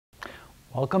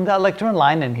Welcome to Lecture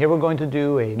Online, and here we're going to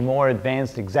do a more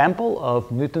advanced example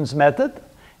of Newton's method.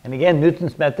 And again,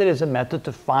 Newton's method is a method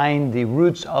to find the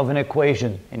roots of an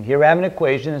equation. And here we have an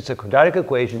equation. It's a quadratic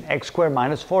equation, x squared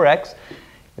minus 4x.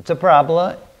 It's a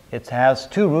parabola. It has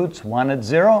two roots, one at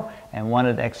 0 and one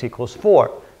at x equals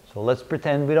 4. So let's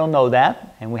pretend we don't know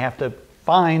that, and we have to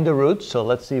find the roots. So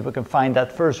let's see if we can find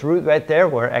that first root right there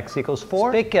where x equals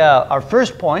 4. Let's pick our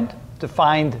first point to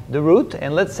find the root,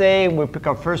 and let's say we pick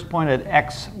our first point at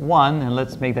x1, and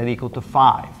let's make that equal to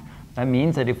 5. That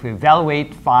means that if we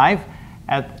evaluate 5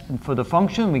 for the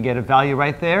function, we get a value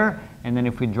right there, and then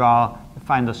if we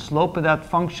find the slope of that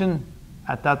function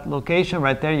at that location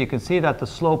right there, you can see that the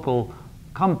slope will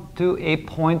come to a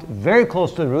point very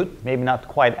close to the root, maybe not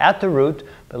quite at the root,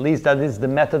 but at least that is the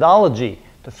methodology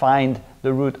to find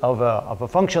the root of a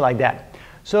function like that.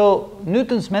 So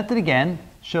Newton's method again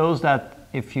shows that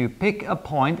if you pick a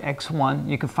point, x1,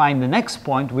 you can find the next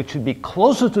point, which should be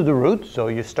closer to the root. So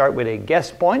you start with a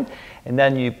guess point, and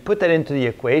then you put that into the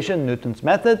equation, Newton's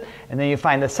method, and then you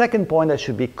find the second point that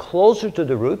should be closer to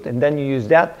the root, and then you use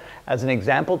that as an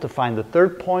example to find the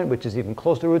third point, which is even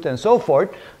closer to the root, and so forth.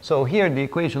 So here the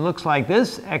equation looks like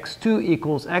this: x2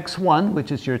 equals x1,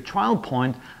 which is your trial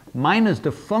point, minus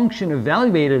the function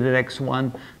evaluated at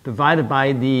x1 divided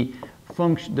by the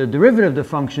derivative of the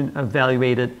function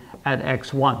evaluated at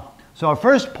x1. So our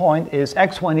first point is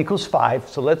x1 equals 5.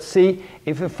 So let's see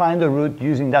if we find the root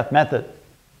using that method.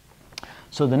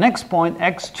 So the next point,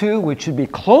 x2, which should be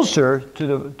closer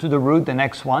to the root than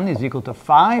x1, is equal to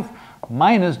 5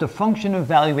 minus the function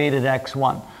evaluated at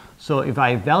x1. So if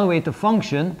I evaluate the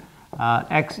function,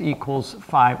 x equals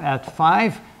 5 at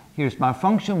 5, here's my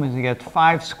function, we get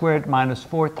 5 squared minus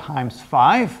 4 times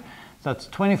 5. So that's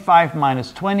 25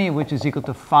 minus 20, which is equal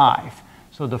to 5.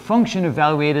 So the function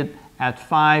evaluated at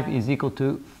 5 is equal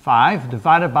to 5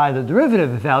 divided by the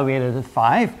derivative evaluated at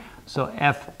 5. So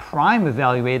f prime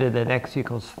evaluated at x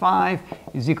equals 5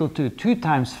 is equal to 2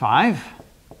 times 5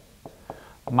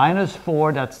 minus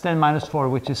 4, that's 10 minus 4,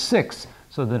 which is 6.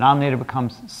 So the denominator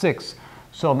becomes 6.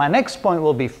 So my next point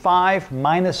will be 5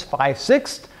 minus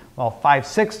 5/6. Well,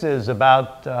 5/6 is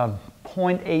about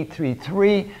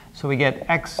 0.833. So we get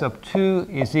x sub 2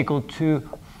 is equal to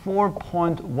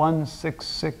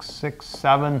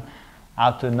 4.16667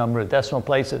 out to a number of decimal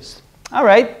places. All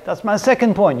right, that's my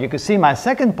second point. You can see my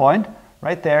second point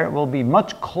right there will be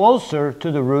much closer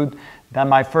to the root than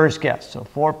my first guess. So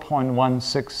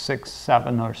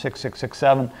 4.1667 or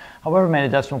 6667, however many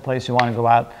decimal places you want to go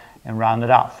out and round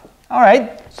it off. All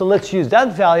right, so let's use that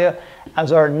value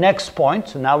as our next point.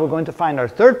 So now we're going to find our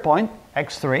third point,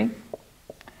 x3,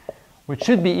 which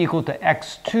should be equal to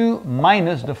x2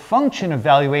 minus the function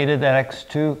evaluated at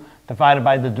x2 divided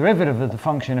by the derivative of the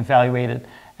function evaluated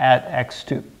at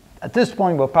x2. At this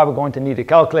point, we're probably going to need a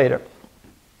calculator.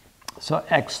 So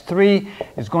x3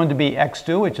 is going to be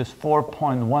x2, which is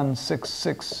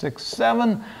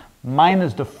 4.16667,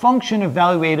 minus the function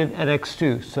evaluated at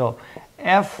x2. So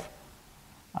f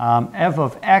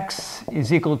of x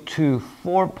is equal to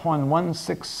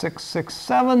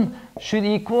 4.16667 should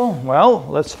equal, well,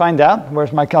 let's find out.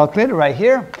 Where's my calculator? Right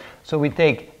here. So we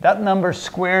take that number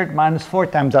squared minus 4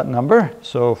 times that number.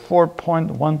 So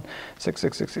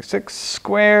 4.16666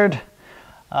 squared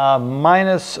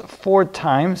minus 4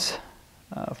 times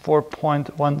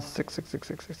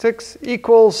 4.16666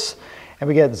 equals, and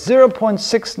we get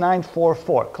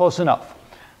 0.6944. Close enough.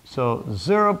 So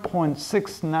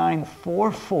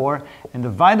 0.6944 and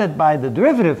divided by the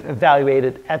derivative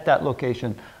evaluated at that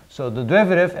location. So the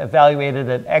derivative evaluated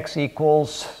at x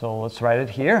equals, so let's write it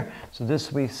here. So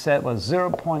this we said was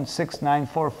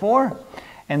 0.6944.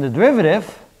 And the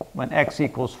derivative, when x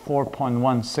equals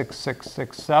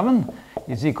 4.16667,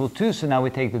 is equal to, so now we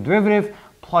take the derivative,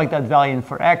 plug that value in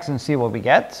for x and see what we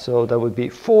get. So that would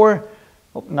be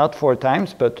not 4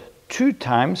 times, but 2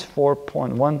 times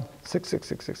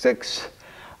 4.16666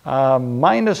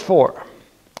 minus 4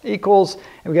 equals,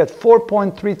 and we get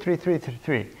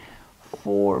 4.33333.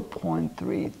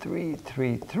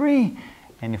 4.3333.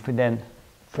 And if we then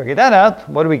figure that out,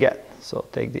 what do we get? So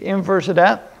take the inverse of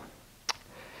that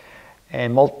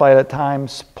and multiply that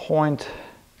times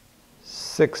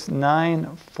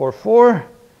 0.6944.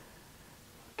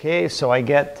 Okay, so I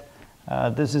get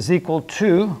this is equal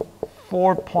to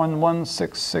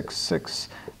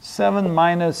 4.16667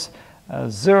 minus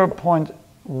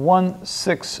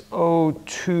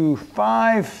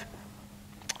 0.16025.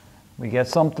 We get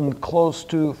something close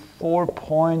to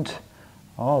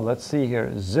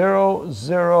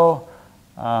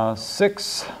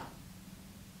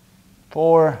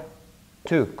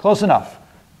 0.642. Close enough.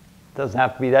 Doesn't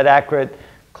have to be that accurate.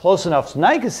 close enough. So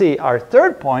now you can see our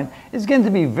third point is going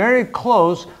to be very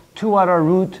close to what our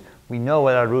root, we know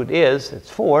what our root is, it's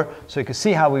 4. So you can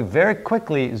see how we very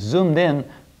quickly zoomed in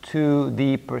to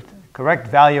the correct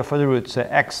value for the root. So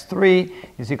x3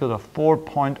 is equal to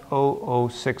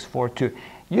 4.00642.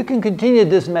 You can continue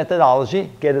this methodology,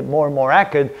 get it more and more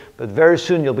accurate, but very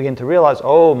soon you'll begin to realize,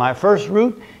 oh, my first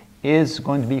root is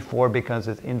going to be 4 because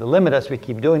it's in the limit. As we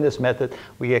keep doing this method,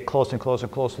 we get closer and closer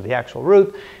and closer to the actual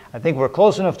root. I think we're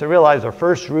close enough to realize our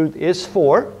first root is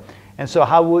 4. And so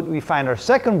how would we find our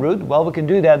second root? Well, we can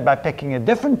do that by picking a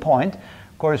different point.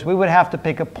 Of course, we would have to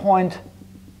pick a point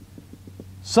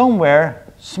somewhere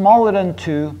smaller than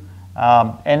 2,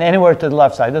 and anywhere to the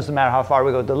left side. It doesn't matter how far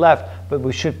we go to the left, but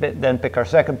we should then pick our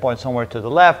second point somewhere to the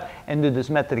left and do this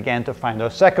method again to find our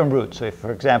second root. So if,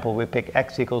 for example, we pick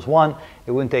x equals 1,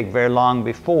 it wouldn't take very long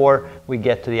before we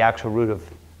get to the actual root of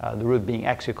the root being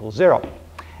x equals 0.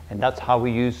 And that's how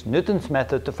we use Newton's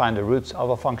method to find the roots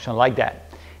of a function like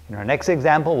that. In our next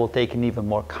example, we'll take an even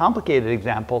more complicated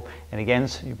example, and again,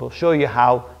 we'll show you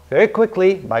how very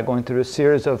quickly, by going through a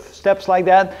series of steps like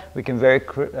that, we can very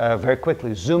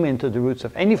quickly zoom into the roots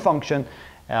of any function,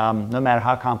 no matter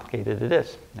how complicated it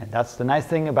is. And that's the nice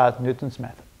thing about Newton's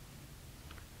method.